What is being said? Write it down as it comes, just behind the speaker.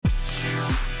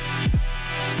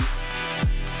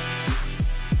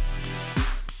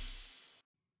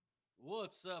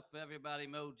What's up, everybody?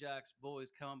 Mojack's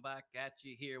boys coming back at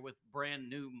you here with brand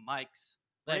new mics.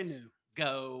 Brand Let's new.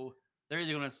 go. They're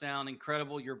either going to sound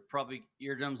incredible. Your probably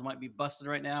eardrums might be busted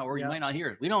right now, or you Yep. might not hear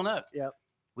it. We don't know. Yep.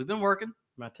 We've been working.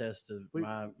 My test of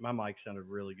my mic sounded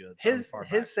really good. So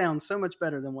his sounds so much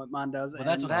better than what mine does. But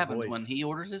that's what happens voice. when he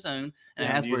orders his own and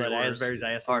Yeah, Asbury orders Asbury's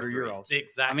ass our over three. yours. The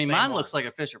exact I mean, same mine ones. looks like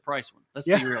a Fisher Price one. Let's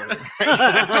Yeah. be real here.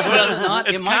 Does it not?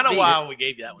 It's It might kind of be. wild we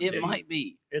gave you that one. It didn't might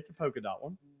be. It's a polka dot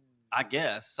one. I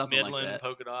guess something Midland, like that.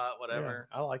 polka dot, whatever.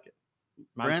 Yeah, I like it.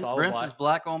 Mine's solid Brent's black. is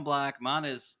black on black. Mine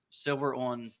is silver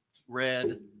on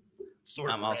red. Sort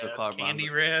of I'm also red, colorblind, candy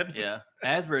but- red. Yeah,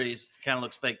 Asbury's kind of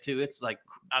looks fake too. It's like,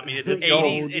 I mean, it's It's 80s.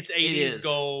 gold. It's It 80s is.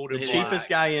 gold. The And It Cheapest black.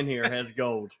 guy in here has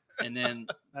gold. and then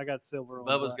I got silver on.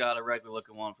 Bubba's got a regular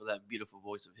looking one for that beautiful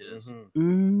voice of his. Mhm.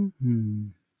 Mm-hmm.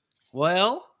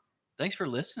 Well, thanks for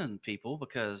listening, people,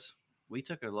 because we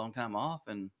took a long time off,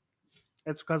 and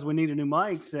It's because we needed new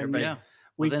mics, and Everybody- yeah,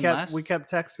 we Well, then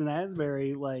kept last- texting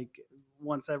Asbury like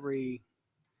once every.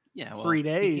 yeah, 3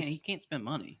 days. He can't spend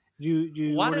money.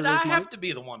 You Why order did I those have mics? to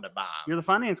be the one to buy 'em? You're the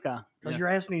finance guy. Because Yeah. your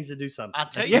ass needs to do something. I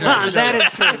tell you, Yeah, that that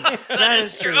is true. that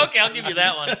is true. Okay, I'll give you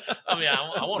that one. I mean,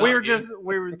 I want. We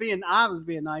was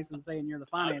being nice and saying you're the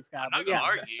finance guy. I'm But not gonna yeah,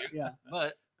 argue. yeah.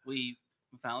 But we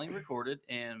finally recorded,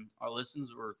 and our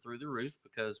listens were through the roof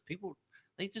because people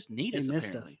they just need They us. missed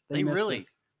Apparently, us. They missed really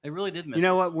us. they really did miss. You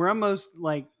know us. what? We're almost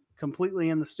like completely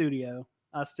in the studio.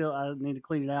 I need to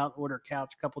clean it out, order a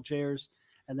couch, a couple chairs,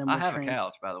 and then I we'll have a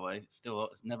couch, by the way. It's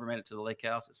never made it to the lake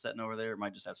house. It's sitting over there.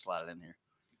 Might just have to slide it in here.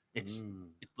 It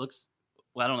looks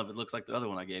well. I don't know if it looks like the other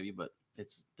one I gave you, but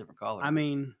it's a different color. I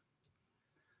mean,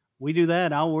 we do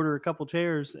that. I'll order a couple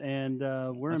chairs, and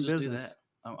we're Let's in just do business.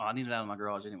 that. I need it out of my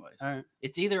garage anyways. All right.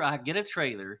 It's either I get a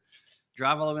trailer,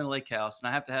 drive all the way to the lake house, and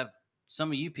I have to have some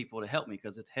of you people to help me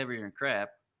because it's heavier than crap,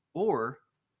 or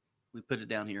we put it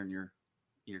down here in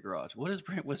your garage. What is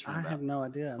Brent whispering I about? have no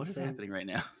idea. What is happening right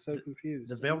now? So confused.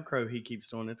 The Velcro he keeps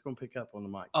doing, it's going to pick up on the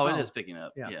mic. Oh, Oh. it is picking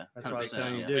up. Yeah, Yeah, that's what I was 100%,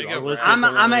 telling you yeah. to There do. you go, Our listeners Brad.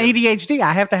 don't I'm wanna ADHD.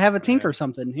 I have to have a tinker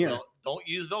something here. Well, don't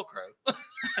use Velcro.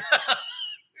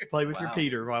 Play with your Wow.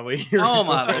 Peter while we. Oh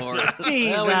my lord! Well, we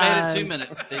made it 2 Jesus.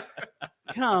 minutes.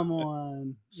 Come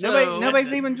on. So-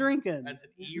 Nobody's even drinking. That's an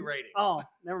E rating. Oh,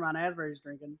 never mind. Asbury's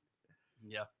drinking.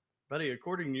 Yeah, Buddy,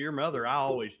 according to your mother, I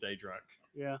always stay drunk.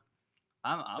 Yeah.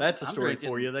 That's a I'm story drinking-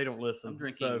 for you. They don't listen. I'm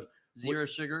drinking So, zero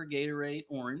sugar Gatorade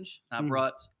orange. I Mm.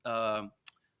 brought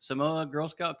Samoa Girl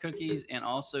Scout cookies and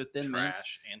also Thin Mints.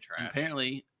 Trash and And trash.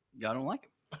 apparently, y'all don't like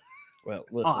them. well,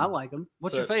 Oh, listen. I like them.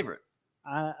 What's So- your favorite?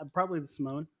 Probably the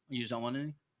Samoan. You just don't want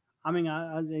any? I mean,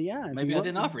 yeah. if Maybe you I want-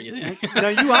 didn't offer you. Then. No,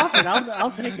 you offered. I'll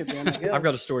take it then. I guess. I've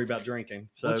got a story about drinking.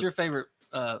 So What's your favorite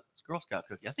Girl Scout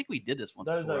cookie? I think we did this one.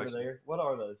 those before, over actually. there? What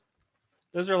are those?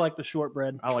 Those are like the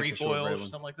shortbread. I like the Trefoil shortbread or one.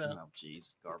 something like that. Oh,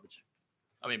 jeez, garbage.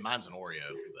 I mean, mine's an Oreo,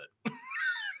 but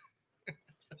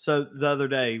So the other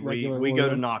day Regular we go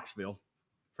to Oreo. Knoxville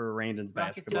for Randon's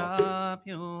Rocket basketball. job,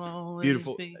 you'll always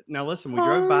Beautiful. be- Now listen, we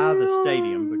drove by the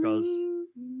stadium because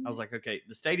I was like, okay,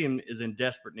 the stadium is in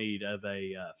desperate need of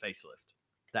a facelift.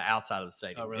 The outside of the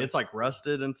stadium, Oh, really? it's like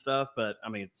rusted and stuff, but I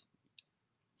mean it's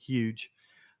huge.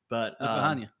 But Look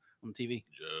behind you on TV.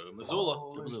 Joe Missoula.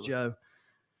 Oh, there's Joe.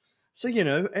 So you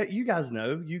know, you guys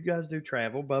do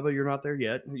travel. Bubba, you're not there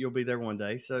yet. You'll be there one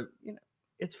day. So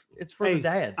it's for Hey, the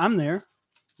dads. I'm there.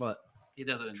 What? He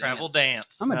does it in Travel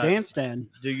dance. dance. I'm a dance dad.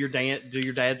 Do your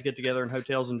dads get together in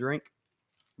hotels and drink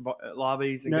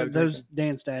lobbies and No, go those drinking?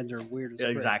 dance dads are weird as Yeah,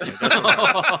 frick. exactly. That's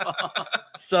what-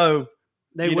 so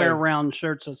They You wear know- round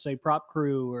shirts that say prop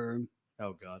crew or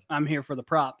oh god. I'm here for the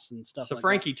props and stuff So like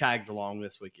Frankie tags along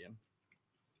this weekend.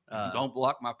 Don't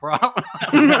block my prop.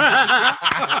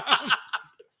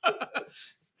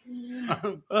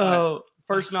 Oh,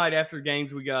 first night after the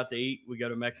games, we go out to eat. We go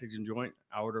to a Mexican joint.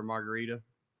 I order a margarita.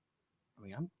 I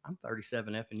mean, I'm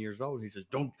 37 effing years old. He says,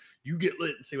 "Don't you get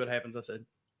lit and see what happens." I said,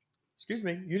 "Excuse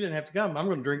me, you didn't have to come. I'm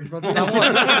going to drink as much as I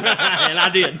want," and I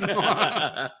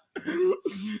did.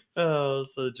 Oh,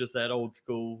 so just that old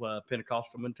school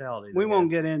Pentecostal mentality. We they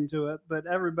won't have. get into it, but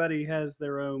everybody has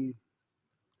their own,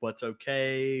 What's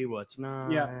okay, what's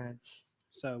not.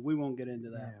 so we won't get into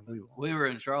that. Yeah, we won't. We were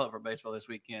in Charlotte for baseball this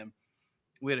weekend.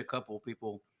 We had a couple of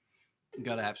people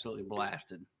got absolutely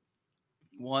blasted.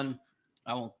 One,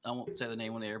 I won't say the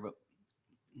name on the air, but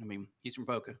I mean he's from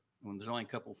Poca. Well, there's only a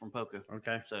couple from Poca,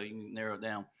 Okay. so you can narrow it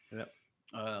down. Yep.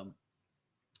 Um,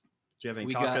 Do you have any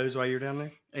We got- tacos while you're down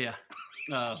there? yeah.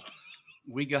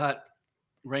 We got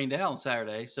rained out on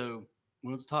Saturday, so we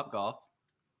went to Topgolf,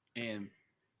 and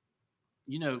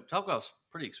Topgolf's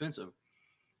pretty expensive.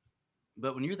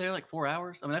 But when you're there like 4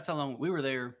 hours, I mean that's how long we were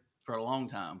there for a long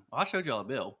time. I showed y'all a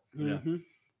bill. Yeah. Mhm.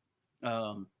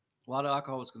 A lot of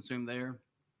alcohol was consumed there.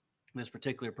 This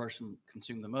particular person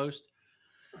consumed the most.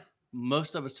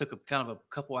 Most of us took a kind of a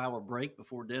couple hour break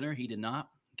before dinner. He did not.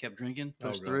 He kept drinking,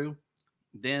 pushed God. through.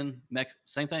 Then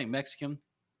same thing, Mexican,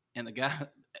 and the guy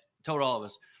told all of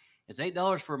us, "It's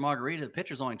 $8 for a margarita. The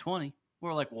pitcher's only 20."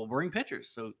 We're like, "Well, bring pitchers."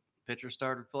 So pitchers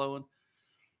started flowing.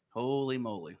 Holy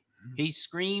moly! He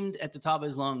screamed at the top of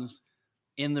his lungs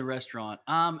in the restaurant,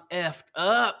 "I'm effed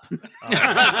up!"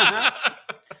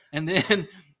 And then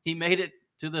he made it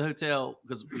to the hotel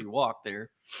because we walked there,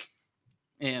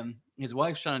 and his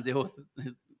wife's trying to deal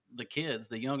with the kids.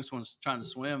 The youngest one's trying to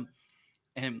swim,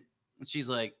 and she's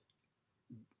like,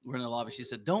 we're in the lobby. She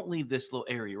said, "Don't leave this little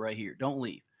area right here. Don't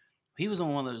leave." He was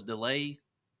on one of those delay.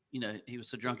 He was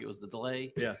so drunk it was the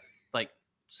delay. Yeah. Like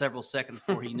several seconds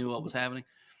before he knew what was happening.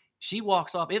 She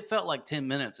walks off. It felt like 10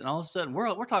 minutes, and all of a sudden we're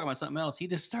talking about something else. He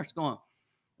just starts going,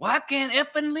 "Well, I can't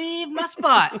effing leave my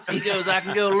spot." He goes, "I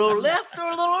can go a little left or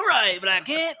a little right, but I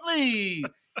can't leave."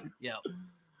 Yeah.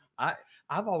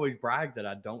 I've always bragged that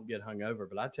I don't get hungover,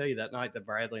 but I tell you that night that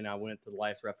Bradley and I went to the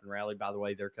last Rough and Rally. By the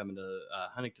way, they're coming to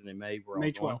Huntington in May. We're all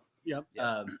May going. 12th.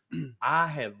 Yep. I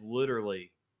have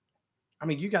literally, I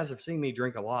mean, you guys have seen me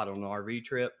drink a lot on the RV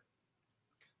trip.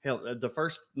 Hell, the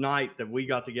first night that we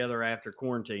got together after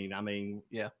quarantine, I mean,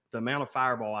 Yeah. the amount of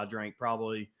Fireball I drank,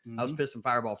 probably I was pissing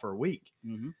Fireball for a week.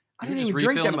 Mm-hmm. I You're didn't just even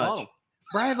drink that refilling the much. bottle.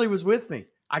 Bradley was with me.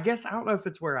 I guess I don't know if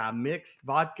it's where I mixed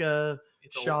vodka.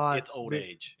 It's shots. old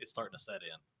age. It's starting to set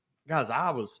in. Guys,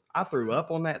 I threw up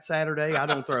on that Saturday. I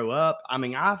don't throw up. I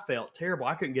mean, I felt terrible.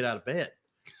 I couldn't get out of bed.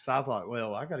 So I thought,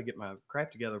 well, I got to get my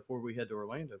crap together before we head to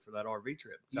Orlando for that RV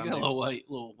trip. You got a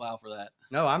little while for that.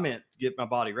 No, I meant get my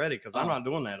body ready because I'm Oh. not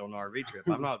doing that on the RV trip.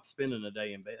 I'm not spending a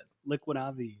day in bed. Liquid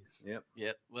IVs. Yep.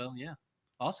 Yeah. Well, yeah.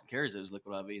 Austin carries those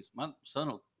liquid IVs. My son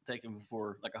will take them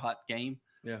before like a hot game.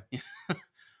 Yeah.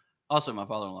 Also, my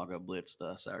father-in-law got blitzed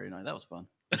Saturday night. That was fun.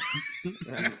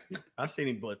 I've seen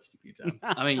him blitzed a few times.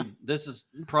 I mean, this is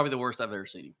probably the worst I've ever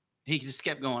seen him. He just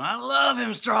kept going, "I love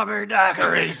him, strawberry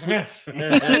daiquiris."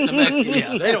 The Mexican,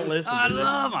 yeah. They don't listen. I do they?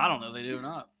 love him. I don't know if they do or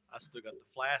not. I still got the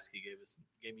flask he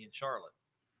gave me in Charlotte.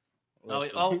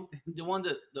 Oh, the one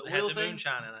that the It had oil the thing.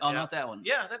 moonshine in it. Oh, yeah. not that one.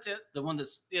 Yeah, that's it. The one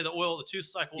that's. Yeah, the oil, the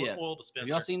two-cycle Yeah. oil Have dispenser.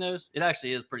 y'all seen those? It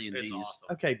actually is pretty It's ingenious. awesome.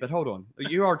 Okay, but hold on.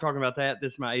 You are talking about that.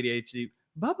 This is my ADHD.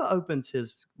 Bubba opens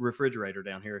his refrigerator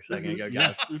down here a second ago,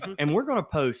 Yeah. guys. And we're going to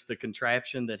post the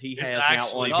contraption that he It's has now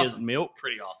actually on his awesome. milk.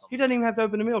 Pretty awesome. He doesn't even have to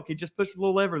open the milk. He just pushes a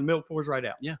little lever and the milk pours right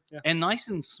out. And nice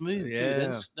and smooth too.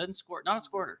 Yeah. Doesn't squirt. Not a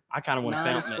squirter. I kind of want to Not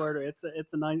a fountain it. squirter. It's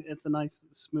a nice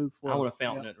smooth flow. I want to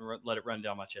fountain it and let it run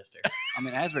down my chest area. I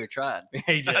mean, Asbury tried.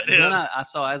 He did. I did. Then I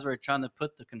saw Asbury trying to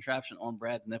put the contraption on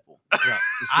Brad's nipple Yeah.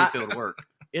 to see if it would work.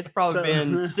 It's probably So-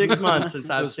 been 6 months since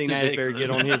It I've was seen too big Asbury for get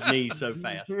those on his knees so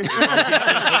fast.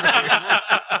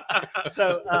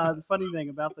 So the funny thing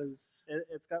about those,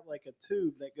 it's got like a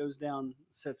tube that goes down,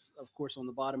 sits of course on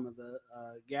the bottom of the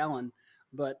gallon,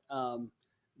 but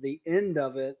the end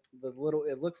of it,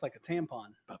 it looks like a tampon.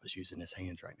 Bubba's using his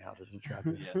hands right now to describe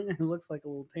this. It looks like a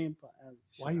little tampon.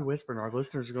 Why are you whispering? Our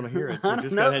listeners are going to hear it. I So don't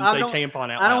just know. go ahead I and don't- say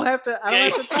tampon out I don't loud. have to. I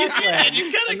don't have to talk Yeah, loud.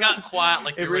 you kind of got quiet,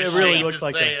 like It you were really ashamed looks to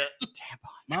like say a- it. Tampon.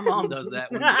 My mom does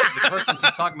that when the person she's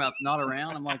talking about is not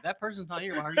around. I'm like, that person's not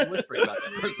here. Why are you whispering about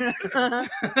that person?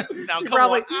 Now, she come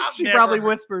probably on, I've she never probably heard-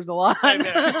 whispers a lot. Hey,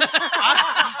 man.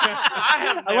 I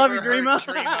have I love you, never heard Dreamer.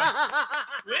 Dreamer.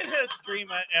 When has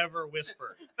Dreamer ever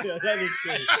whispered? Yeah, that is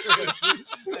true.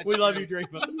 That's We love true. you,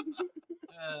 Dreamer.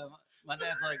 My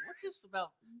dad's like, "What's this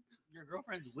about your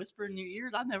girlfriend's whispering in your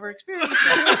ears? I've never experienced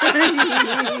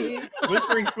that."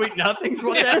 Whispering sweet nothings.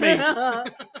 What that mean?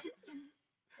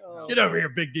 Oh. Get over here,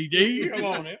 big DD. Come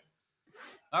on, man.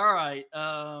 All right.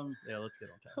 Yeah, let's get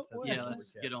on task. That's Yeah, what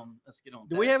let's we get got. on. Let's get on.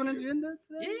 Do we task have an here. agenda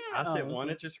today? Yeah. I said Oh, one.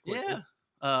 okay. It's just quick. Yeah.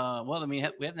 Well, I mean, we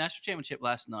had the national championship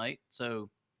last night, so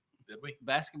Did we?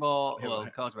 basketball, It well,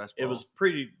 was- college basketball. It was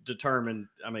pretty determined.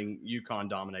 I mean, UConn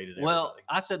dominated everybody. Well,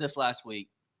 I said this last week.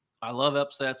 I love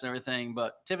upsets and everything,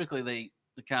 but typically they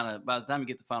kind of by the time you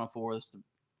get to Final Four, it's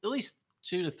at least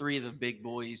 2 to 3 of the big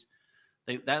boys.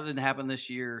 That didn't happen this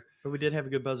year. but we did have a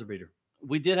good buzzer beater.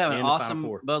 We did have an And the Final awesome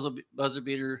Four. buzzer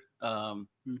beater.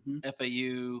 Mm-hmm.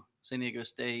 FAU, San Diego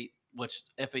State, which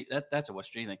that's a West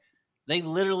Virginia thing. They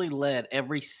literally led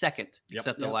every second Yep.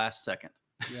 except the Yep. last second.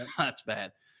 Yep. That's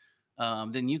bad.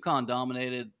 Then UConn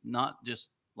dominated not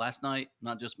just last night,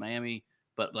 not just Miami,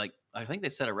 but like I think they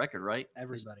set a record, right?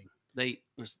 Everybody. They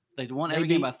won They every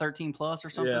game beat- by 13 plus or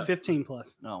something. Yeah. 15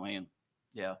 plus. Oh man,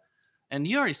 yeah. And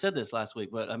you already said this last week,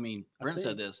 but I mean, I Brent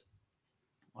said think. this.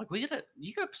 Like you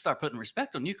got to start putting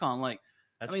respect on UConn. Like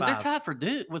That's I mean, 5. they're tied for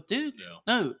Duke with Duke. Yeah.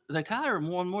 No, they tied or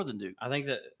more than Duke. I think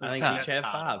They're each tied. have Tied.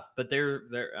 5, but their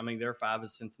 5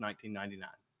 is since 1999.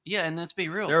 Yeah, and let's be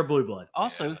real. They're a blue blood.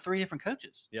 Also, Yeah. 3 different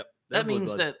coaches. Yep. They're That blue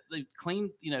means blood. that they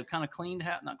cleaned, kind of cleaned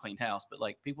house, not cleaned house, but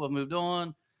like people have moved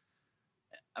on.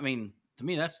 I mean, to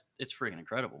me, it's freaking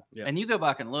incredible. Yeah. And you go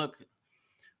back and look,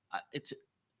 it's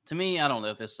to me, I don't know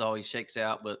if this always shakes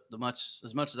out, but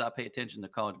as much as I pay attention to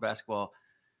college basketball,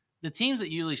 the teams that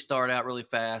usually start out really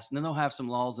fast and then they'll have some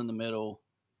lulls in the middle,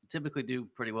 typically do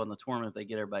pretty well in the tournament if they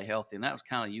get everybody healthy. And that was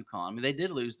kind of UConn. I mean, they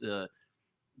did lose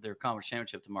their conference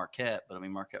championship to Marquette, but I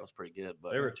mean, Marquette was pretty good.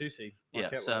 But They were a 2 seed. yeah,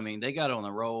 Marquette so I was. mean, they got on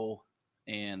a roll,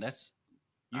 and that's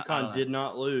I don't UConn know. did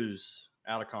not lose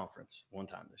out of conference one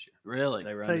time this year. really.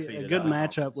 They were Tell you, undefeated. a good out of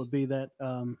matchup conference. would be that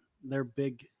their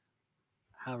big,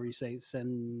 however you say,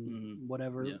 Mhm.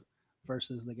 whatever, Yeah.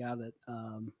 versus the guy that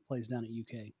plays down at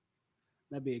UK.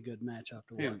 That'd be a good matchup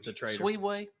to Who, watch. the traitor.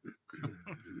 Sweetway.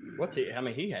 What's he? I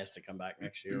mean, he has to come back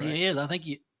next year, Yeah, right? he is. I think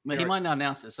he Right. might not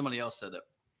announce it. Somebody else said it.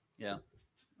 Yeah.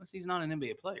 Well, he's not an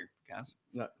NBA player, guys.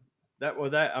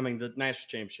 I mean, the national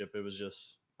championship. It was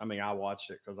just. I mean, I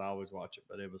watched it because I always watch it,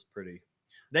 but it was pretty.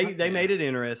 They Yeah. made it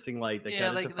interesting. Like they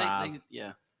yeah, cut it to 5.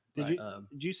 yeah. Did Right. you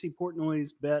did you see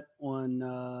Portnoy's bet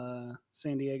on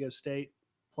San Diego State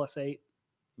 +8?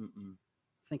 Mm-mm,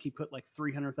 I think he put like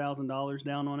 $300,000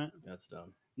 down on it. that's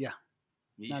dumb. Not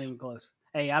Yeesh. even close.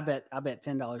 Hey, I bet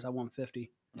 $10. I won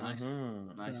 50. Nice.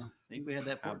 Mhm. Nice. Yeah. See if we had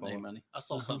that Eyeball. Portnoy money. I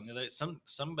saw Uh-huh. something the other day.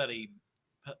 Somebody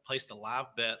placed a live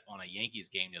bet on a Yankees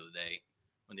game the other day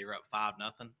when they were up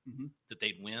 5-0 Mhm. that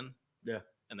they'd win. Yeah.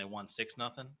 And they won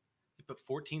 6-0. He put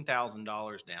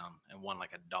 $14,000 down and won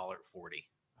like $1.40.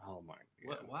 Oh my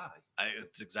god. Why?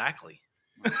 It's exactly.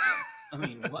 I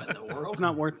mean, what in the world? It's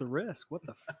not worth the risk. What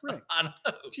the frick? I know.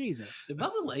 Jesus. Did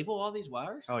Bubba label all these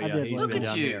wires? Oh I yeah, did he's look been at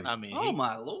down you. here. I mean, Oh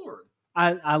my lord!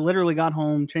 I literally got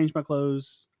home, changed my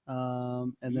clothes,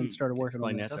 and then Mm, started working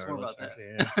on Explain that this. to That's our more about listeners.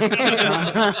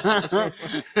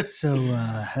 Yeah. So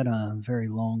had a very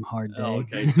long, hard day. Oh,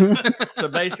 okay. So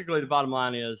basically, the bottom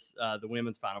line is the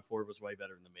women's Final Four was way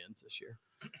better than the men's this year.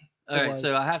 All right, was.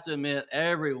 so I have to admit,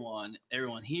 everyone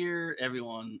here,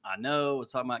 everyone I know was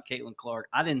talking about Caitlin Clark.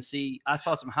 I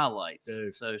saw some highlights.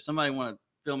 Dude. So somebody want to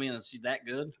fill me in? Is she that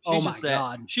good? Oh She's my just that-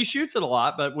 God. She shoots it a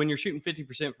lot, but when you're shooting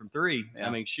 50% from 3, Yeah. I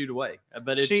mean, shoot away.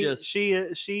 But it's she just she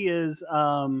is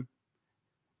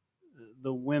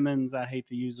the women's. I hate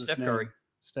to use this Steph name. Curry.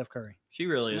 Steph Curry. She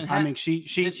really is. I I mean, she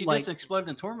Did she like just explode in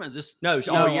the tournament? Just No,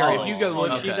 No, all year. oh, If you go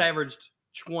look, okay. she's averaged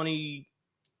 20.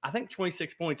 I think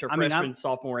 26 points her I mean, freshman,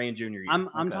 sophomore, and junior year. I'm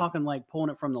Okay. talking like pulling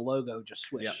it from the logo, just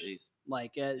swish. Yeah. Jeez.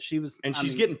 Like she was, and I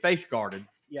she's mean, getting face guarded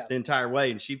yeah the entire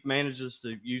way, and she manages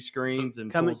to use screens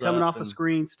and coming pulls coming up off a and-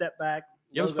 screen, step back.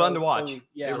 It was logo, fun to watch. boom.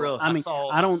 Yeah, It really- I mean, saw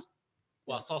I don't.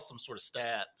 Well, I saw some sort of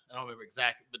stat. I don't remember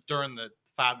exactly, but during the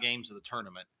 5 games of the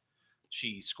tournament,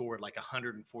 she scored like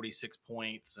 146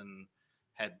 points and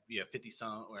had 50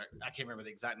 some. Or I can't remember the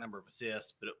exact number of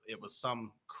assists, but it was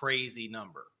some crazy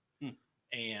number.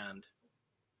 And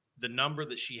the number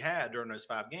that she had during those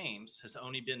 5 games has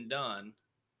only been done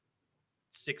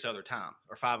 6 other times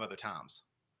or 5 other times.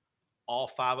 All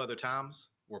 5 other times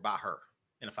were by her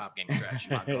in a 5-game stretch.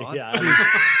 My God. yeah, I mean,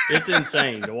 it's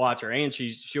insane to watch her, and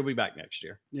she'll be back next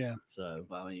year. Yeah. So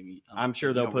Well, I mean, I'm sure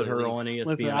you they'll don't put really her leave. on ESPN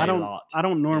Listen, a lot. I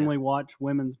don't normally watch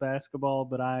women's basketball,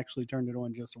 but I actually turned it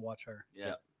on just to watch her.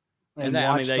 Yeah. And that, I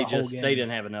mean, watch they the whole just game. they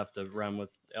didn't have enough to run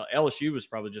with. LSU was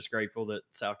probably just grateful that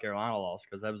South Carolina lost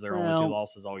because that was their only 2 Well,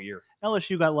 losses all year.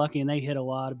 LSU got lucky and they hit a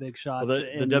lot of big shots. Well,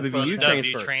 the in WVU first half.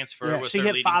 transfer. transfer Yeah, was she their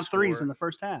hit leading 5 threes scorer. in the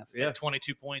first half. Yeah. Had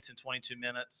 22 points in 22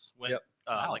 minutes. Went Yep.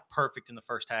 like perfect in the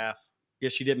first half. Yeah,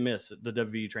 she didn't miss it. The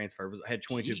WVU transfer had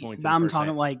 22 Jeez. points. But in the I'm first talking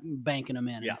half. like banking them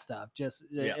in Yeah. and stuff. Just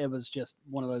Yeah. it was just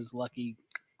one of those lucky.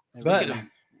 But-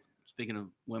 Speaking of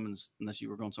women's, unless you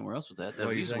were going somewhere else with that, What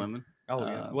are you WVU's saying? women. Oh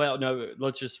yeah. Uh, Well, no.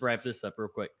 Let's just wrap this up real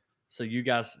quick. So you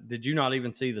guys, did you not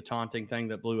even see the taunting thing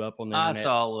that blew up on the I internet?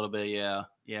 saw a little bit. Yeah,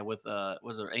 yeah. With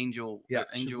was there Angel? Yeah,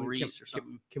 Angel should we- Reese or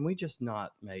something. Can we just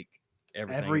not make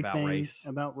everything, Everything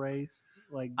about race?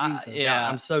 Like I- Jesus. yeah.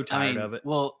 I'm so tired I mean, of it.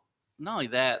 Well, not only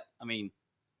that. I mean,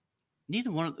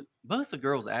 neither one of both the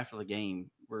girls after the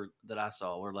game that I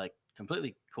saw were like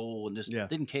completely cool and just Yeah.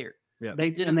 didn't care. Yeah.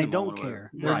 They Did it and in they the don't moment or care.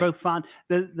 whatever. They're Right. both fine.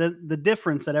 The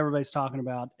difference that everybody's talking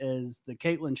about is the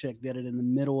Caitlyn chick did it in the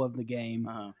middle of the game,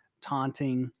 Uh-huh.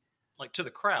 taunting. Like to the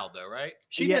crowd, though, right?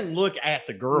 She Yeah. didn't look at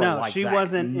the girl. No, like she that.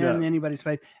 wasn't No. in anybody's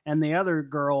face. And the other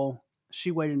girl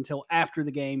she waited until after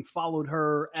the game, followed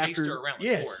her Chased after. her around the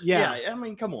Yes. court. Yeah. I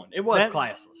mean, come on. It was That-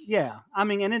 classless. Yeah, I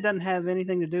mean, and it doesn't have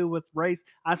anything to do with race.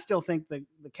 I still think the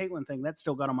Caitlyn thing that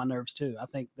still got on my nerves too. I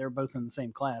think they're both in the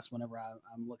same class. Whenever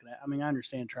I'm looking at, I mean, I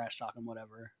understand trash talking,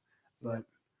 whatever, but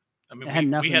I It mean, had we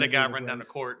nothing had to a do guy with run down the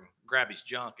race. court and grab his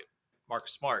junk at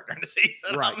Marcus Smart during the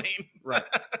season. Right. I mean, Right.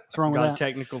 what's wrong with Got a that?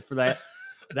 technical for that.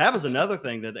 That was another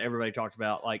thing that everybody talked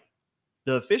about. Like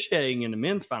the officiating in the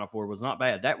men's Final Four was not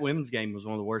bad. That women's game was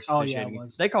one of the worst Oh, yeah, it officiating.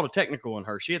 was. They called a technical on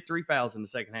her. She had 3 fouls in the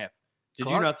second half. Did you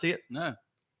Clark? not see it? No,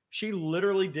 She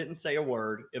literally didn't say a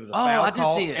word. It was a Oh, foul I did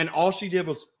call, see it. and all she did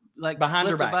was like Behind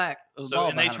her flipped back. the so ball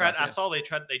and they behind her tried. back, I yeah. saw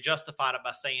they justified it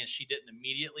by saying she didn't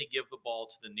immediately give the ball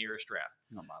to the nearest ref.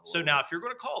 Oh, my So Lord. now, if you're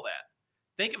going to call that,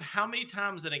 think of how many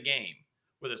times in a game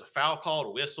where there's a foul call,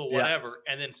 a whistle, Yeah. whatever,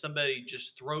 and then somebody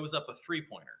just throws up a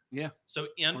 3-pointer. Yeah. So Or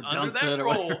under dunks it that or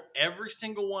rule, whatever. every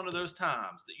single one of those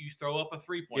times that you throw up a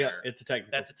 3-pointer, yeah, it's a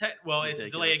technical. that's a it's a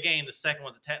delay a Ridiculous. game. The second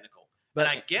one's a technical. But-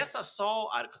 and I guess I saw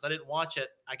because I didn't watch it.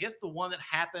 I guess the one that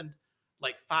happened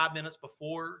like 5 minutes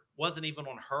before wasn't even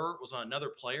on her; it was on another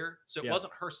player. So it Yeah.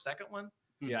 wasn't her second one.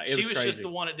 yeah, it She was crazy. just the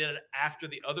one that did it after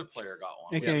the other player got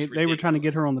one. which Okay, is they were trying to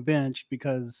get her ridiculous. on the bench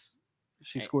because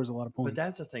she Hey, scores a lot of points. But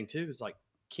that's the thing too. Is like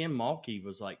Kim Mulkey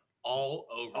was like all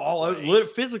over, all the over,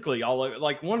 place. physically all over.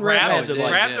 Like one ref Grab, had to yeah.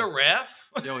 like grab yeah. the ref.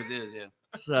 She always is, yeah.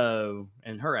 so,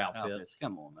 and her Outfits. outfits.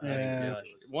 Come on, man. Yeah.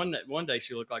 That's ridiculous. One day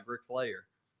she looked like Ric Flair.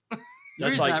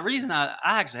 The reason I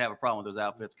actually have a problem with those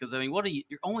outfits because I mean, what are you?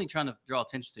 You're only trying to draw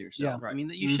attention to yourself. Yeah. I mean,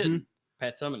 you Mhm. shouldn't.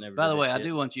 Pat Summitt never. By did the that way, I shit.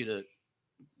 do want you to.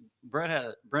 Brett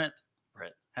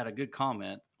had a good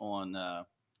comment on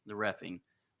the reffing.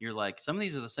 You're like, some of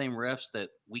these are the same refs that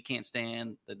we can't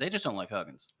stand. That they just don't like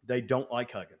Huggins. They don't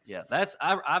like Huggins. Yeah,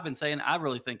 I've been saying. I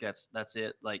really think that's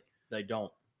it. Like They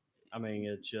don't. I mean,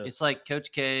 it's just. it's like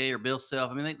Coach K or Bill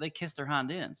Self. I mean, they kiss their hind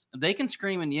ends. They can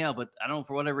scream and yell, but I don't know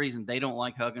for whatever reason they don't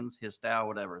like Huggins, his style,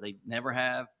 whatever. They never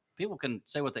have. People can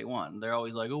say what they want. They're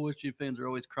always like, "Oh, WSU fans are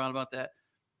always crying about that."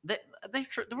 They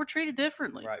were treated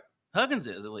differently. Right. Huggins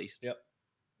is at least. Yep.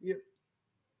 Yep.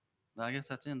 I guess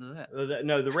that's the end of that.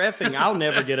 No, the reffing. I'll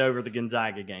never get over the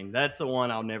Gonzaga game. That's the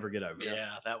one I'll never get over.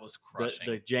 Yeah, that was The, crushing.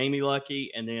 the Jamie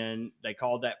Lucky, and then they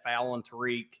called that foul on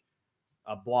Tariq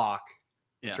a block.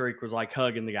 Yeah. Tariq was like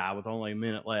hugging the guy with only a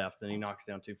minute left, and he knocks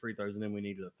down 2 free throws, and then we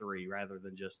needed a 3 rather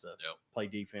than just to play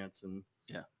defense and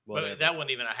whatever. But that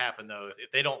wouldn't even happen though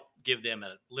if they don't give them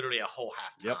literally a whole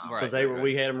halftime. Yep, Right, because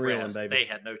we had them reeling, rest. baby. They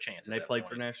had no chance. and at they that played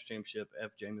point. for national championship.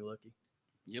 Jamie Lucky.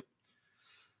 Yep.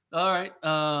 All right.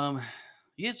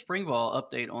 You had spring ball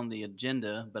update on the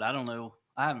agenda, but I don't know.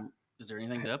 Is there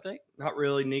anything to update? Not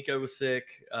really. Nico was sick.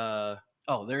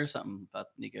 Oh, there's something about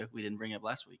Nico we didn't bring up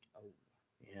last week.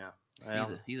 Yeah.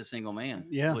 Well, He's a single man.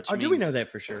 Yeah. Which oh, do we know means- that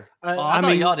for sure? Oh, I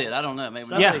thought y'all did. I don't know. Maybe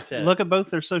Somebody yeah. said- Look at both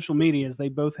their social medias. They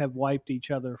both have wiped each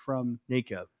other from.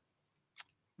 Nico,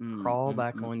 Mm, crawl mm,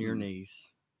 back mm, on your mm.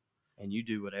 knees, and you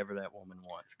do whatever that woman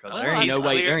wants. Because Well, there ain't he's no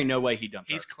way. clear- There ain't no way he dumped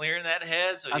He's her. clearing that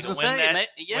head, so I he was can gonna win say, that,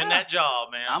 yeah. win that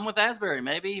job, man. I'm with Asbury.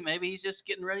 Maybe he's just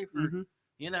getting ready for Mhm.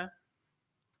 you know.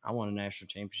 I won a national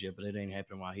championship, but it ain't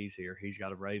happening while he's here. He's got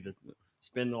to ready to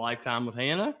spend the lifetime with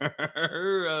Hannah.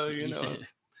 you know,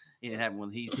 It ain't happening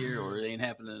when he's here, or it ain't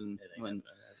happening It ain't when.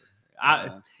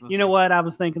 happening. We'll You know see. what I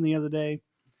was thinking the other day?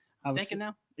 I was Thinking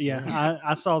now? Yeah,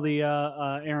 I saw the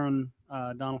Aaron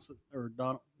Donaldson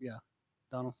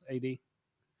Donaldson AD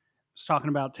was talking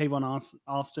about Tavon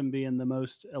Austin being the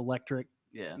most electric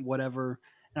Yeah. whatever,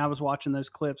 and I was watching those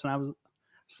clips and I was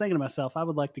thinking to myself, I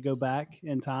would like to go back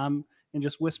in time and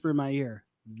just whisper in my ear,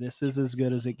 "This is as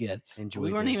good as it gets." Enjoy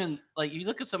We weren't this. even like you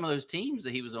look at some of those teams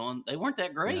that he was on; they weren't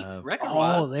that great No. record Oh,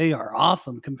 wise. they are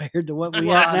awesome compared to what we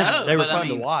Well, have I now. know. They were but I fun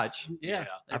to mean, watch. Yeah,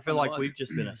 I feel like we've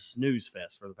just been a snooze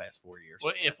fest for the past 4 years.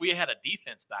 Well, if we had a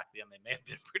defense back then, they may have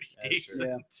been pretty That's true.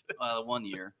 decent. 1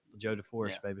 year. Joe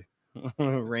DeForest, Yeah. baby,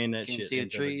 ran that Can't shit see the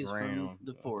into trees the from ground.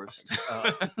 the forest.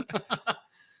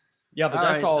 Yeah, but All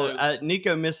that's right, all. so-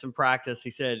 Nico missed some practice.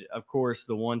 He said, of course,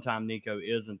 the one time Nico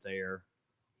isn't there,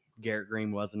 Garrett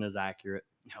Green wasn't as accurate.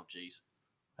 Oh, jeez,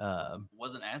 Um,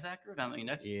 wasn't as accurate. I mean,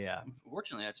 that's yeah,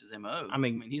 fortunately that's his mo. I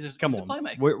mean, he's a come he's a on.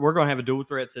 playmaker. We're going to have a dual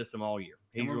threat system all year.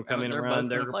 He's we're- going to come in and they're run. both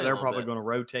They're gonna play a they're little probably bit. going to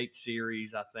rotate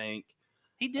series, I think.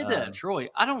 He did that at Troy.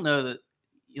 I don't know that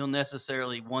he'll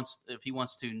necessarily if he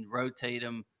wants to rotate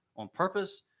him on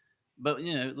purpose. But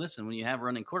listen, when you have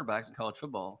running quarterbacks in college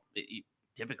football,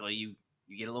 typically you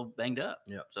get a little banged up.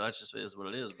 Yep. So that's just is what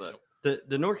it is. But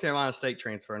The North Carolina State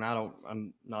transfer, and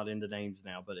I'm not into names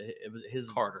now, but it was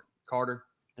his Carter.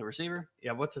 the receiver,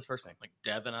 Yeah, what's his first name? Like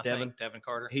Devin Devin. think. Devin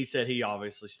Carter. He said he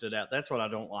obviously stood out. That's what I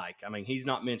don't like. I mean, he's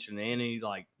not mentioned any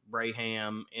like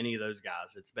Braham, any of those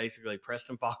guys. It's basically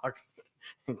Preston Fox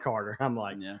and Carter. I'm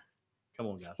like, Yeah. come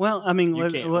on, guys. Well, I mean, You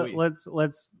can't win.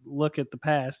 let's look at the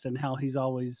past and how he's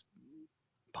always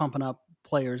pumping up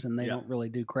players, and they Yeah. don't really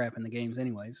do crap in the games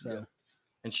anyway. So, Yeah.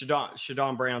 And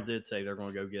Shadon Brown did say they're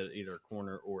going to go get either a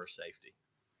corner or a safety.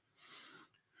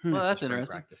 Well, that's for spring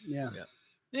interesting. practice. Yeah.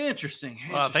 Interesting.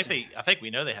 Well, Interesting. I think we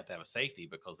know they have to have a safety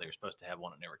because they were supposed to have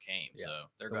one that never came. Yeah. So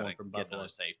they're The going one to from get Buffalo. another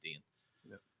safety.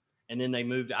 And then they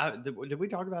moved. Did we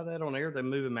talk about that on air? They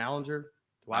moved Mallinger to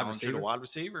wide Ballinger receiver. to wide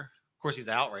receiver. Of course, he's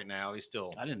out right now. He's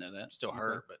still I didn't know that. still Okay.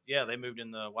 hurt, but yeah, they moved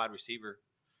in the wide receiver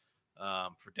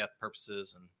for depth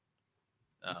purposes. And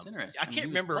That's interesting. I mean, can't he was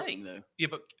remember. playing, though. Yeah,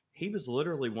 but He was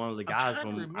literally one of the I'm guys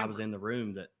trying to when I was remember. in the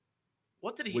room that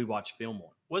what did he? we watched film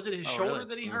on. Was it his Oh, shoulder really?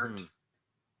 that he hurt? Mhm.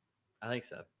 I think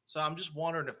so. So I'm just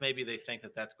wondering if maybe they think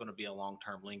that that's going to be a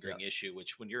long-term lingering issue.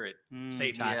 Which, when you're at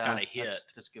safety, it's kinda hit.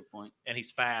 That's a good point. and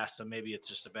he's fast, so maybe it's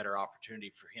just a better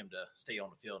opportunity for him to stay on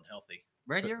the field and healthy.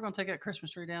 Brad, you ever going to take that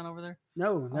Christmas tree down over there?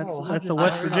 no, that's Oh, I that's a just-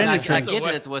 West I- Virginia I tree. get What-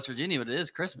 that it's West Virginia, but it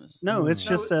is Christmas. No, it's No,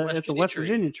 just it's a West it's a Virginia West tree.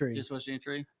 Virginia tree. Just West Virginia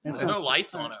tree. It's There's a- no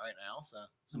lights on it right now, so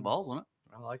Some balls on it.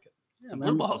 I like it. Yeah, Some man.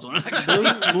 blue balls on it,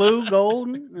 actually. blue, gold,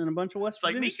 and a bunch of West It's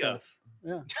like Virginia Nico.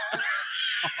 stuff. Yeah.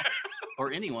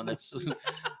 Or anyone that's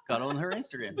got on her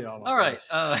Instagram. Yeah, oh my All right.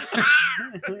 gosh.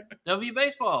 W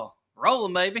baseball.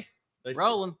 Rolling, baby. They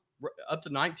Rolling. up to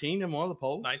 19 in one of the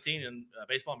polls. 19 in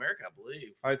Baseball America, I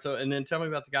believe. All right, so and then tell me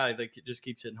about the guy that just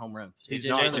keeps hitting home runs. He's JJ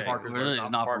not JJ. from Parkersburg. Really? Not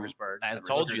He's not from Parkersburg. I Asbury.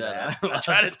 told you Look at that. I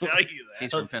tried to tell you He's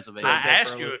that. from Pennsylvania. I that for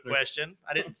asked our you a listeners. question.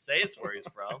 I didn't say it's where he's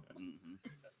from. Mhm.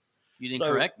 You didn't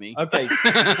So- correct me. Okay,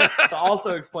 so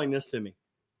also explain this to me.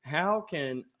 How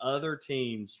can other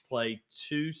teams play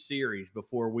 2 series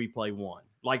before we play 1?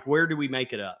 Like, where do we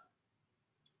make it up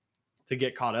to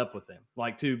get caught up with them?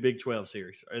 Like 2 Big 12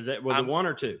 series? Was it 1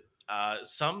 or 2?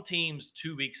 Some teams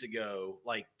 2 weeks ago,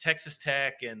 like Texas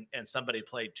Tech and somebody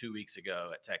played 2 weeks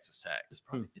ago at Texas Tech. It's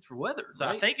for weather. So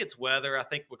right? I think it's weather. I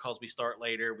think because we start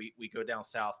later, we go down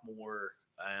south more,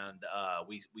 and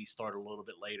we start a little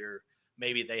bit later.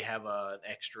 Maybe they have an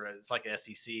extra. It's like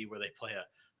SEC where they play a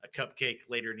cupcake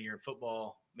later in the year in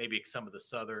football. Maybe some of the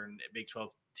Southern Big 12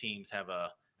 teams have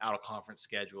a out of conference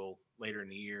schedule later in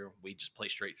the year. We just play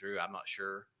straight through. I'm not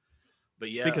sure,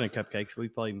 but yeah. Speaking of cupcakes, we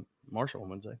play Marshall on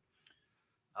Wednesday.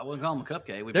 I wouldn't call them a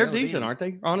cupcake. We They're barely beat decent, them. aren't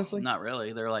they? Honestly, Not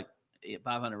really. They're like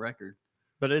 500 record.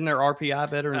 but isn't their RPI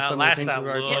better than some of the Last teams I we've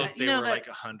already looked, played? Yeah, they you know were that- like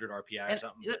 100 RPI or And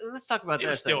something. let's talk about It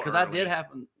that was still because I did early.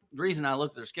 happen. The reason I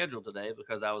looked at their schedule today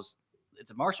because it's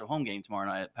a Marshall home game tomorrow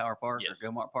night at Power Park Yes. or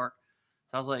Gilmart Park.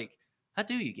 So I was like, how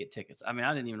do you get tickets? I mean,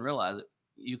 I didn't even realize it.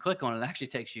 You click on it, it actually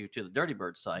takes you to the Dirty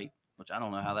Bird site, which I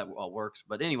don't know how that all works.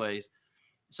 But anyways,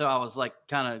 so I was like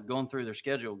kind of going through their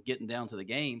schedule, getting down to the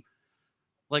game.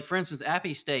 Like for instance,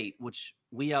 Appy State, which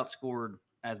we outscored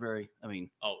Asbury. I mean,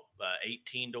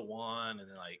 18-1, and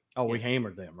then like Oh, we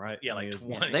hammered them, right? Yeah, I mean, like it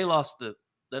was- 20. they lost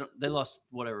they lost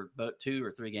whatever, but 2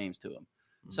 or 3 games to them.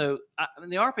 Mhm. So I mean,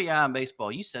 the RPI in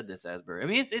baseball, you said this, Asbury. I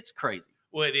mean, it's crazy.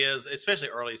 well, it is, especially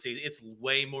early season. It's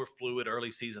way more fluid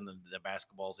early season than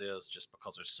basketball's is, just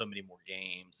because there's so many more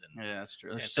games. And Yeah, that's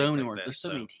true. and There's so things many like more. that, There's so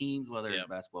so- many teams, whether yeah. it's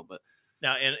basketball, but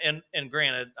now, and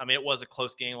granted, I mean, it was a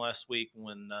close game last week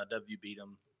when W beat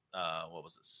them. What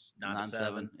was it,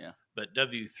 9-7? Yeah, But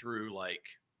W threw like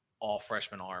all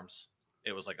freshman arms.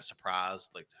 It was like a surprise,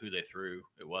 like who they threw.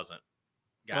 It wasn't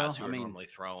guys Well, who I were mean, normally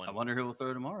throwing. I wonder who will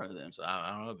throw tomorrow then. So I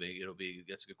don't know. It'll be.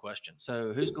 That's a good question.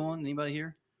 So who's going? Anybody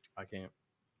here? I can't.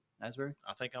 Asbury?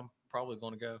 I think I'm probably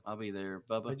going to go. I'll be there.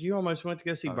 Bubba. But you almost went to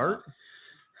go see Oh, Bert.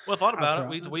 Well, I thought about it.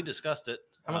 probably- We discussed it.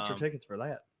 How much are tickets for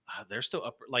that? They're still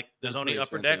upper. Like there's They're only pretty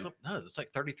upper deck. expensive. No, it's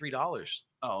like $33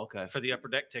 Oh, okay. for the upper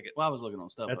deck tickets. Well, I was looking on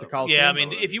stuff At the Bubba. Coliseum? yeah, I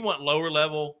mean, if you want lower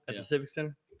level, At Yeah. the Civic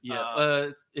Center? Yeah,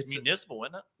 it's it's municipal,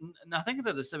 isn't it? I think it's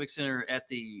at the Civic Center at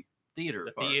the theater.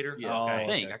 The part. theater? Yeah, Oh, I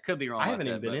think okay. I could be wrong. I about haven't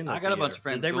that, even been but in. The I got a bunch theater. of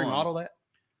friends. Did they going. remodel that?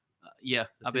 Yeah,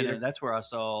 The I've been theater? there. That's where I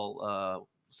saw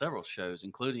several shows,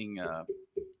 including. Well,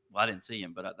 I didn't see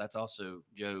him, but that's also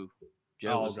Joe.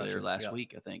 Joe Oh, was gotcha. there last Yeah.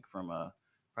 week, I think, from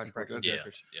Project Practice Project. Yeah.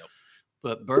 Jokers. Yep.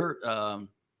 But Bert,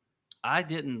 I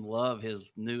didn't love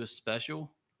his newest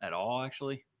special at all.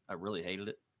 Actually, I really hated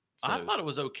it. So, I thought it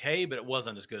was okay, but it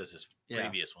wasn't as good as his Yeah.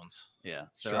 previous ones. yeah.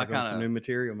 So Struggling I for kind new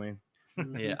material, man.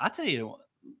 of yeah. I tell you,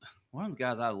 one of the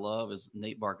guys I love is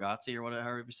Nate Bargatze or whatever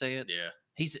however you say it. Yeah.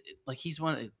 He's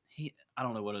one. I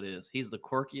don't know what it is. He's the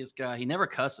quirkiest guy. He never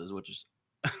cusses, which is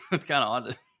it's kind of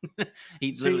odd.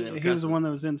 He So literally never he was the cusses. one that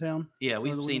was in town. Yeah, over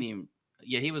we've the seen weekend? him.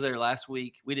 Yeah, he was there last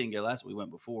week. We didn't go last week. We went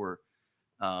before.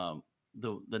 The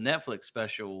Netflix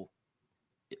special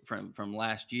from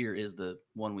last year is the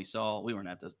one we saw. We weren't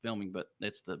at the filming, but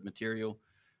it's the material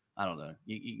I don't know.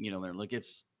 You can get on there and look.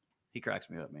 He cracks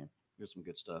me up, man. There's some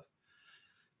good stuff.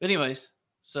 But anyways,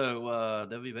 so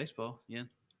W baseball, yeah,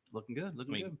 looking good,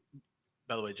 looking good.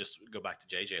 By the way, just go back to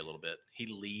JJ a little bit. He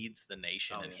leads the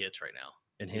nation in hits right now.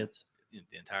 In hits? In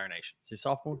the entire nation. Is he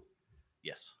sophomore?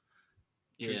 Yes.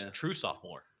 Yeah. True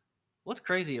sophomore. What's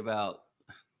crazy about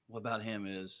him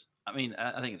is, I mean,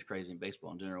 I think it's crazy in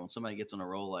baseball in general. When somebody gets on a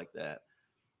roll like that,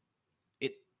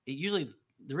 it usually,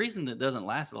 the reason that doesn't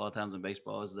last a lot of times in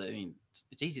baseball is that, I mean,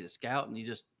 it's easy to scout and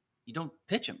you don't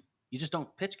pitch them. You just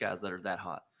don't pitch guys that are that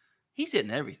hot. He's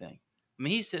hitting everything. I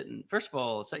mean, he's hitting, first of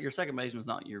all, your second baseman's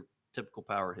not your typical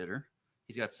power hitter.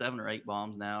 He's got 7 or 8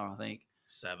 bombs now, I think.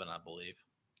 7, I believe.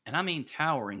 And I mean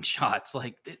towering shots,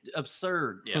 like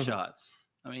absurd shots.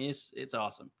 I mean, it's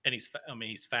awesome. And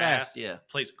he's fast. Yeah.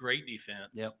 Plays great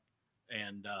defense. Yep.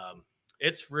 And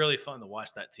it's really fun to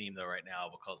watch that team though right now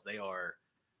because they are,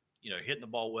 hitting the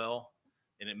ball well.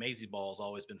 And at Maisie Ball has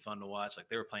always been fun to watch. Like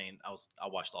they were playing, I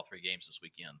watched all 3 games this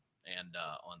weekend. And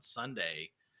on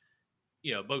Sunday,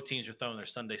 both teams are throwing their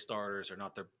Sunday starters. Are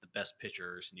not the best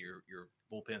pitchers, and your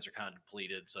bullpens are kind of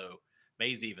depleted. So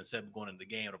Maisie even said going into the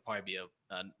game, it'll probably be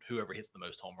whoever hits the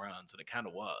most home runs, and it kind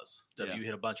of was. W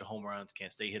hit a bunch of home runs,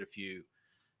 Kansas State hit a few,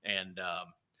 and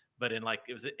but in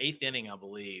it was the 8th inning, I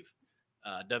believe,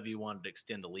 W wanted to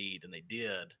extend the lead, and they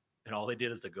did. And all they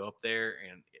did is to go up there,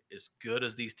 and as good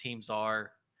as these teams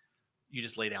are, you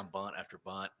just lay down bunt after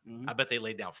bunt. Mm-hmm. I bet they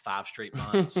laid down 5 straight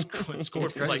bunts and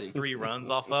scored for like 3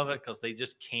 runs off of it because they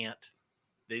just can't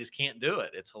do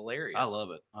it. It's hilarious. I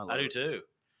love it. I do too.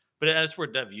 But that's where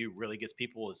W really gets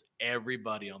people is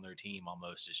everybody on their team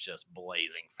almost is just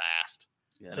blazing fast.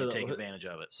 Yeah, so they take advantage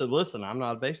of it. So listen, I'm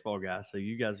not a baseball guy, so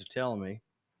you guys are telling me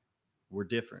we're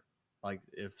different. Like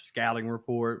if scouting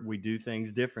report, we do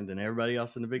things different than everybody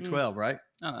else in the Big 12, right?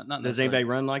 No, not Does anybody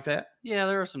run like that? Yeah,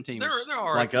 there are some teams. There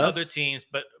are like other us? teams,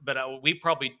 but we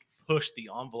probably push the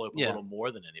envelope a little more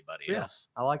than anybody else.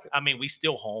 I like it. I mean, we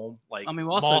still home we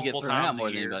also get thrown out more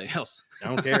than anybody else. I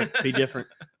don't care. Be different.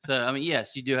 So I mean,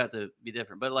 yes, you do have to be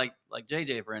different. But like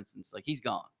JJ, for instance, like he's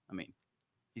gone. I mean,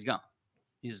 he's gone.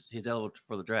 He's eligible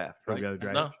for the draft, right? Go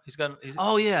draft. No, he's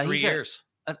 3 years.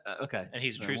 Okay, and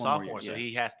he's a true sophomore, so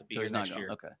he has to be here next year.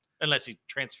 Okay, unless he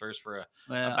transfers for a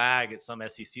bag at some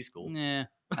SEC school. Yeah,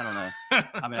 I don't know.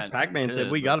 I mean, Pac-Man said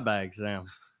we got a bag, Sam.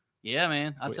 Yeah,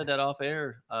 man. I said that off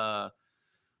air.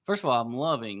 First of all, I'm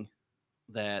loving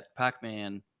that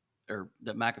Pac-Man or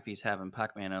that McAfee's having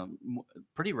Pac-Man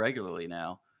pretty regularly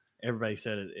now. Everybody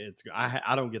said it's.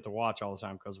 I don't get to watch all the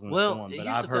time because when it's on, but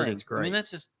I've heard it's great. I mean,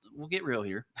 we'll get real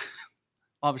here.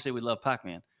 Obviously, we love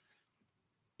Pac-Man.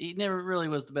 He never really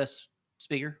was the best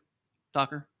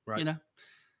talker, right?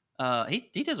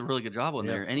 He does a really good job on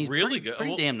there, and he's really good,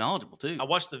 pretty damn knowledgeable too. I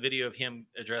watched the video of him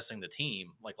addressing the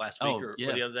team like last week or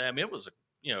the other day. I mean, it was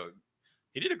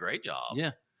he did a great job.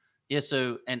 Yeah.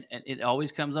 So and it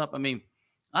always comes up. I mean,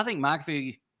 I think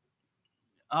McAfee,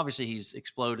 obviously he's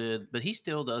exploded, but he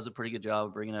still does a pretty good job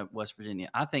of bringing up West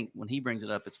Virginia. I think when he brings it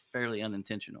up, it's fairly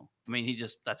unintentional. I mean,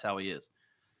 that's how he is.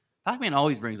 Pac-Man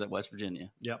always brings up West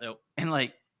Virginia. Yep.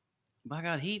 And by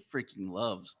God, he freaking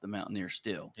loves the Mountaineers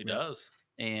still. He does.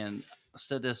 And I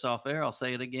said this off air. I'll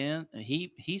say it again.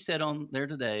 He said on there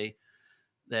today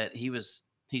that he's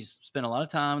spent a lot of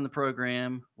time in the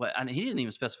program. Well, he didn't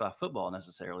even specify football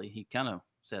necessarily. He kind of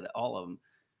said all of them.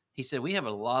 He said, we have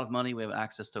a lot of money. We have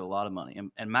access to a lot of money.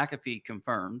 And McAfee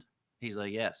confirmed. He's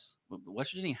like, yes,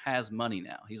 West Virginia has money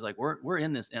now. He's like, we're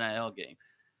in this NIL game.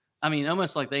 I mean,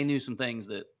 almost like they knew some things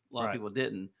that a lot of people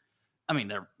didn't. I mean,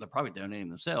 they're probably donating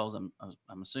themselves.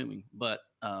 I'm assuming, but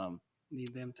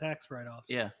need them tax write-offs.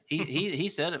 Yeah, he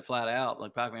said it flat out.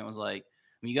 Like Pac-Man was like,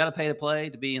 I mean, you got to pay to play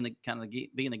to be in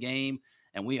the game,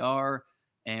 and we are.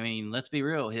 I mean, let's be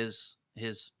real. His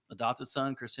adopted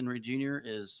son, Chris Henry Jr.,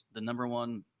 is the number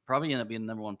one. Probably end up being the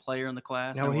number 1 player in the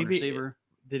class. Now, number 1 receiver.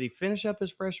 Did he finish up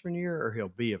his freshman year, or he'll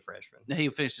be a freshman? No,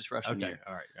 he'll finish his freshman year.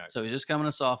 All right. So he's just coming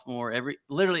a sophomore.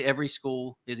 Literally every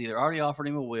school has either already offered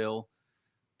him a will,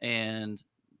 and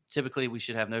typically we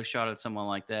should have no shot at someone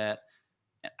like that.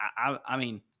 I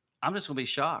mean, I'm just going to be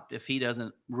shocked if he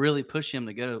doesn't really push him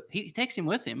to go. He takes him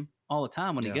with him all the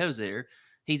time when he goes there.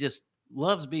 He just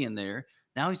loves being there.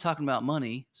 Now he's talking about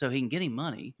money, so he can get him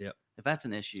money. Yep. If that's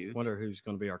an issue. Wonder who's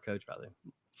going to be our coach by then.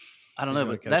 I don't know,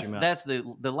 but that's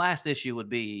the last issue would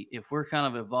be if we're kind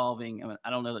of evolving. I mean, I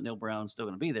don't know that Neil Brown's still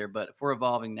going to be there, but if we're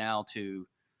evolving now to,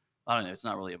 I don't know, it's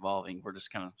not really evolving. We're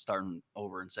just kind of starting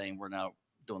over and saying we're now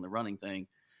doing the running thing.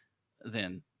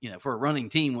 Then, if we're a running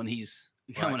team when he's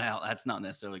coming out, that's not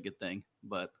necessarily a good thing.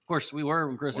 But of course, we were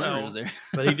when Chris Henry was there.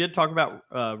 But he did talk about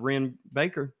Ren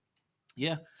Baker.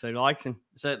 Yeah. So he likes him.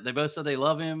 Said they both said they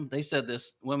love him. They said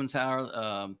this women's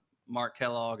hire, Mark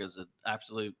Kellogg, is an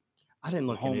absolute. I didn't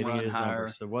look at Home any run of his hire.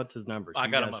 numbers. So what's his numbers? I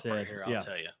You got guys him up said, right here. I'll yeah.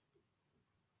 tell you.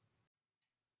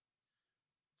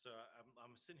 So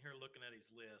I'm sitting here looking at his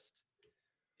list,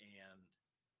 and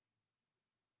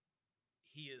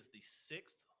he is the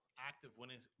 6th active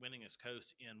winningest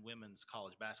coach in women's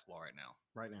college basketball right now.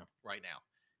 Right now.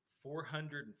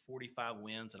 445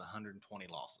 wins and 120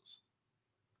 losses.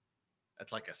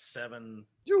 That's like a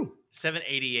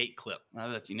 788 clip.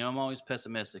 I'm always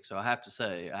pessimistic, so I have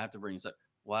to bring this up.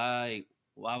 Why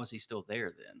was he still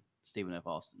there then, Stephen F.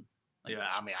 Austin? Yeah,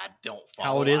 I mean, I don't follow.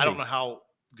 How old is I don't he? know how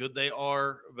good they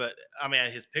are, but I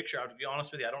mean, his picture. I would be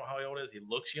honest with you, I don't know how old he is. He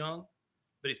looks young,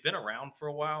 but he's been around for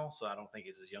a while, so I don't think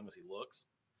he's as young as he looks.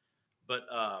 But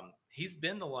he's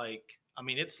been to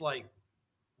it's like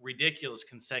ridiculous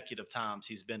consecutive times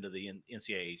he's been to the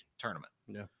NCAA tournament.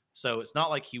 Yeah. So it's not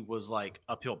like he was like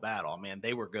uphill battle. Man,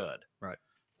 they were good. Right.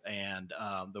 And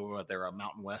they're a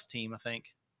Mountain West team, I think,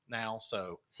 now.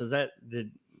 So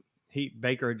did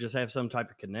Baker just have some type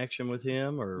of connection with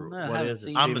him, or No, I what haven't is it?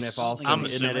 seen Stephen him. F. Austin, I'm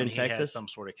isn't that assuming in he has Texas? some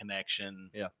sort of connection,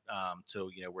 Yeah. To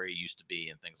where he used to be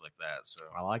and things like that. So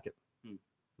I like it.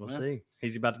 We'll Yeah. see.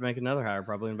 He's about to make another hire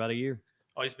probably in about a year.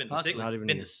 he's been Possibly. Not even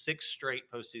a year. to 6 straight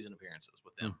postseason appearances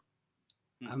with them.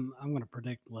 I'm going to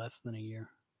predict less than a year.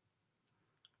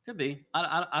 Could be.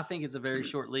 I think it's a very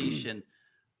short leash, and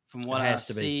from what It I has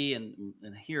to be. see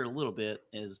and hear a little bit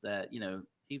is that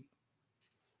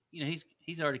he's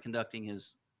already conducting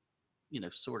his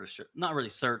sort of not really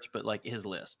search, but like his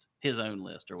own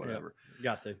list or whatever.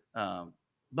 Got to.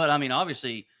 But I mean,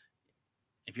 obviously,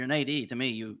 if you're an AD, to me,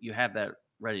 you have that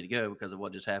ready to go because of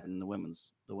what just happened in the women's.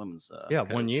 Yeah,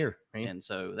 coach. 1 year. Man. And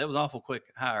so that was awful quick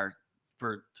hire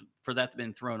for that to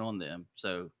been thrown on them.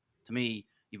 So to me,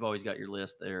 you've always got your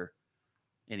list there,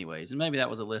 anyways. And maybe that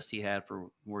was a list he had for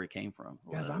where he came from.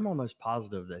 or Guys, whatever. I'm almost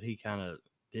positive that he kind of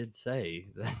did say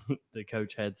that the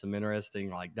coach had some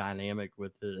interesting dynamic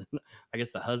with I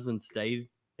guess the husband stayed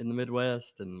in the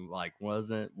Midwest and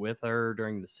wasn't with her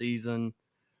during the season.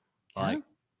 Huh?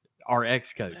 Our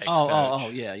ex-coach. Oh,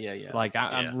 yeah.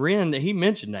 Yeah. Ren, he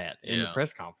mentioned that in the Yeah.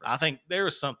 press conference. I think there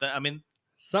was something. I mean,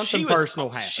 something personal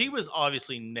happened. She was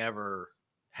obviously never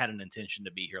had an intention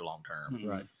to be here long term, Mhm.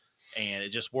 Right. and it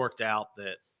just worked out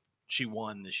that she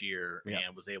won this year Yeah.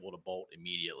 and was able to bolt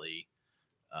immediately.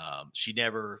 She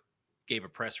never gave a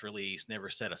press release, never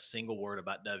said a single word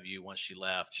about W once she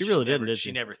left. She really didn't, never, did she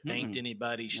she? never thanked Mm-mm.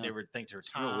 anybody. She No. never thanked her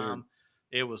It's real weird. time.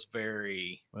 It was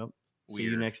very Well, see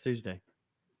weird. you next Tuesday.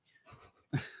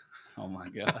 Oh my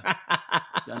God.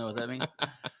 Y'all know what that means?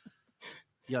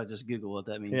 Y'all just Google what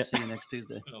that means. Yeah. See you next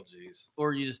Tuesday. Oh, jeez.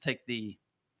 Or you just take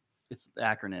it's the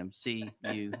acronym. See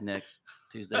you next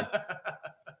Tuesday.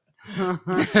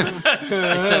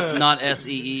 Except not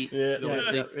SEE. Yeah, Go with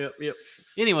C. yep.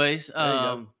 Anyways, you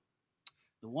go.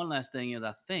 the one last thing is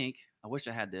I wish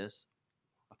I had this.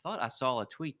 I thought I saw a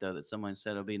tweet though that someone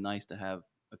said it would be nice to have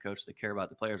a coach that care about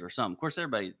the players or something. Of course,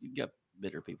 you got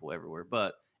bitter people everywhere.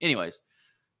 But anyways,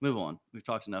 move on. We've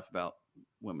talked enough about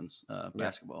women's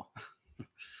basketball.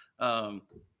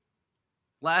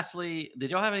 Lastly, did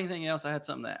y'all have anything else? I had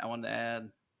something that I wanted to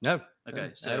add. No.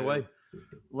 Okay, Add away.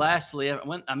 Lastly,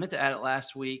 I meant to add it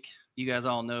last week. You guys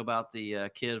all know about the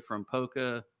kid from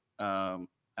Polka.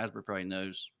 Asbury probably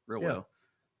knows real Yeah.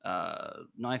 well.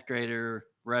 Ninth grader,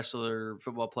 wrestler,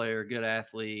 football player, good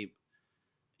athlete.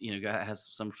 Guy has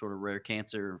some sort of rare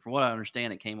cancer. From what I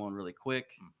understand, it came on really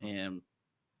quick, and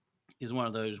is one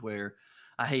of those where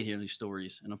I hate hearing these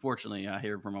stories. And unfortunately, I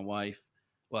hear from my wife.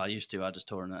 Well, I used to. I just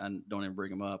told her I don't even bring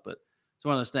them up. But it's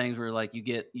one of those things where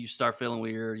you start feeling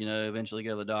weird. Eventually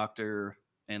go to the doctor,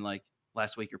 and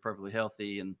last week you're perfectly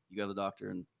healthy, and you go to the doctor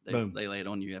and they lay it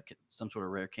on you have some sort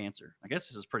of rare cancer. I guess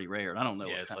this is pretty rare. And I don't know.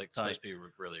 Yeah, it's supposed to be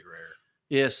really rare.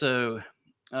 Yeah. So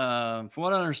from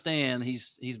what I understand,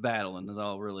 he's battling.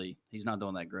 He's not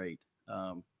doing that great.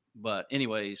 But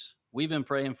anyways, we've been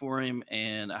praying for him,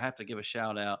 and I have to give a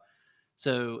shout out.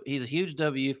 So he's a huge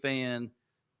W fan.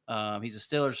 He's a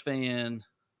Steelers fan,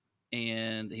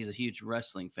 and he's a huge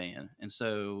wrestling fan. And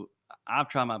so I've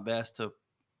tried my best to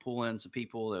pull in some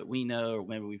people that we know or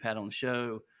maybe we've had on the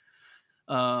show.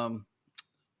 My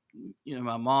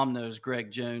mom knows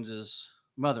Greg Jones's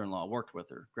mother-in-law, worked with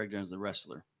her. Greg Jones, the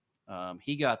wrestler.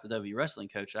 He got the W wrestling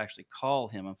coach to actually call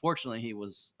him. Unfortunately, he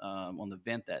was on the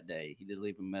vent that day. He did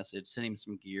leave a message, sent him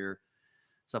some gear,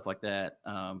 stuff like that.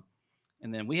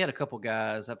 And then we had a couple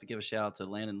guys. I have to give a shout out to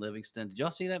Landon Livingston. Did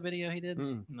y'all see that video he did?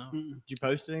 No. Did you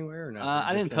post it anywhere or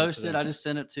not? I didn't post it. I just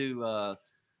sent it to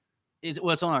it's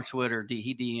on our Twitter.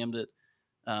 He DM'd it,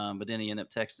 but then he ended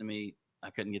up texting me I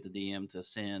couldn't get the DM to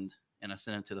send, and I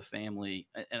sent it to the family.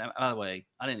 By the way,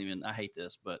 I hate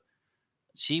this, but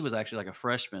she was actually like a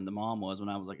freshman. The mom was when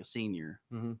I was like a senior.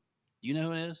 Mhm. You know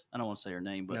who it is? I don't want to say her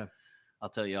name, but No. I'll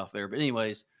tell you off there. But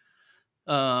anyways,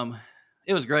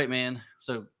 it was great, man.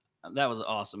 So that was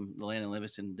awesome. The Landon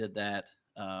Livingston did that.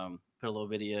 Put a little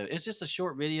video. It's just a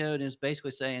short video, and it's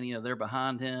basically saying, they're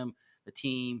behind him, the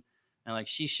team, and like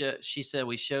she said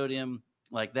we showed him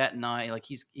like that night, like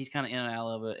he's kind of in and out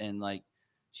of it, and like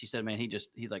she said, man,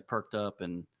 he like perked up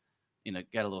and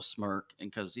got a little smirk,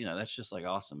 and because that's just like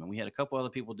awesome. And we had a couple other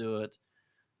people do it.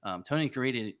 Tony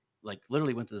Caridi like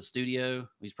literally went to the studio.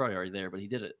 He's probably already there, but he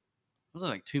did it. It was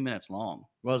like 2 minutes long.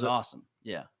 Was it? Awesome?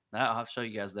 Yeah. I'll have to show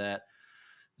you guys that.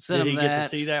 Did he get to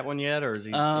see that one yet, or is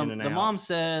he in and out? The mom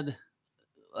said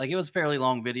like it was a fairly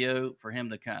long video for him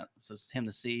to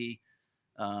see.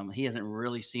 He hasn't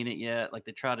really seen it yet. Like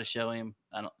they tried to show him.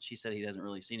 She said he hasn't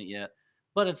really seen it yet.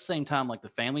 But at the same time, like the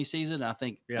family sees it. And I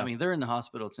think, I mean, they're in the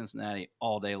hospital at Cincinnati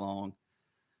all day long.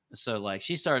 So like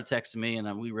she started texting me,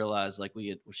 and we realized like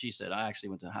she said, I actually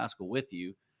went to high school with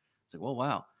you. It's like, well,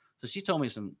 wow. So she told me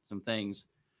some things,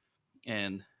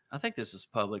 and I think this is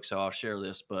public, so I'll share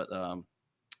this. But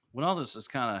when all this is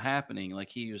kind of happening, like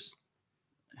he was,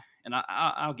 and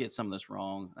I'll get some of this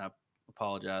wrong. I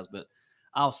apologize, but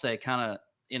I'll say kind of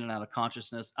in and out of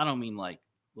consciousness. I don't mean like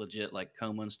legit like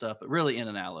coma and stuff, but really in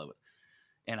and out of it.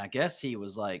 And I guess he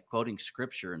was like quoting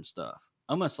scripture and stuff,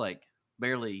 almost like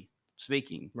barely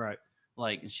speaking. Right.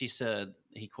 Like, and she said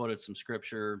he quoted some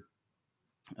scripture.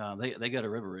 They go to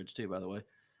River Ridge too, by the way.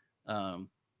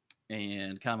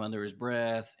 And kind of under his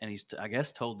breath. And he's, I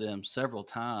guess, told them several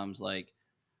times, like,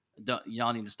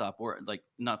 y'all need to stop worrying. Like,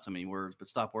 not so many words, but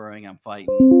stop worrying. I'm fighting.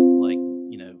 Like,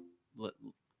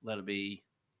 let it be.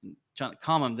 Trying to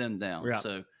calm them down. Yeah.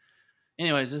 So,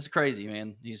 anyways, this is crazy,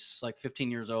 man. He's like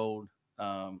 15 years old.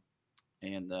 So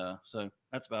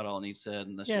that's about all I need said.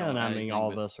 Yeah, and I mean,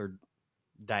 all of us are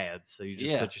dads, so you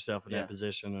just put yourself in that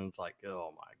position, and it's like,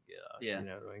 oh my gosh, yeah. You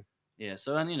know what I mean? Yeah.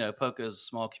 So, and Polka's a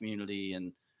small community,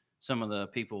 and some of the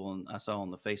people I saw on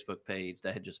the Facebook page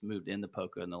that had just moved into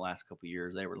Polka in the last couple of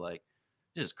years, they were like,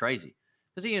 this is crazy,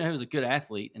 because he was a good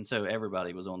athlete, and so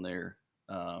everybody was on there.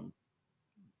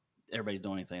 Everybody's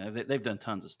doing anything. They've done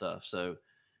tons of stuff. So,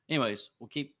 anyways, we'll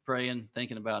keep praying,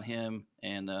 thinking about him,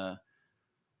 and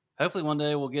hopefully one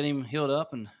day we'll get him healed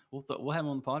up, and we'll have him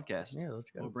on the podcast. Yeah,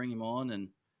 let's go. We'll bring him on, and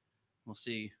we'll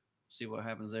see what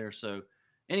happens there. So,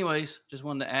 anyways, just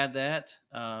wanted to add that.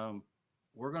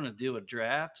 We're going to do a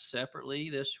draft separately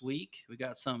this week. We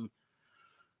got some,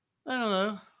 I don't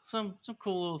know, some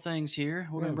cool little things here.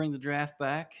 We're going to bring the draft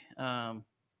back. I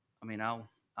mean, I'll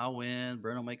win.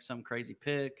 Bruno makes some crazy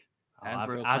pick.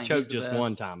 I choked just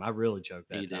one time. I really choked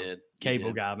that time. Did.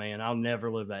 Cable guy, man. I'll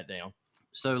never live that down.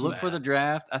 So look for the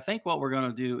draft. I think what we're going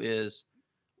to do is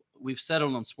we've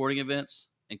settled on sporting events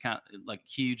and kind of like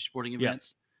huge sporting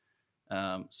events.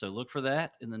 So look for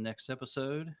that in the next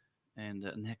episode. And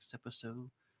other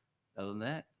than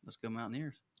that, let's go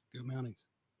Mountaineers. Go Mounties.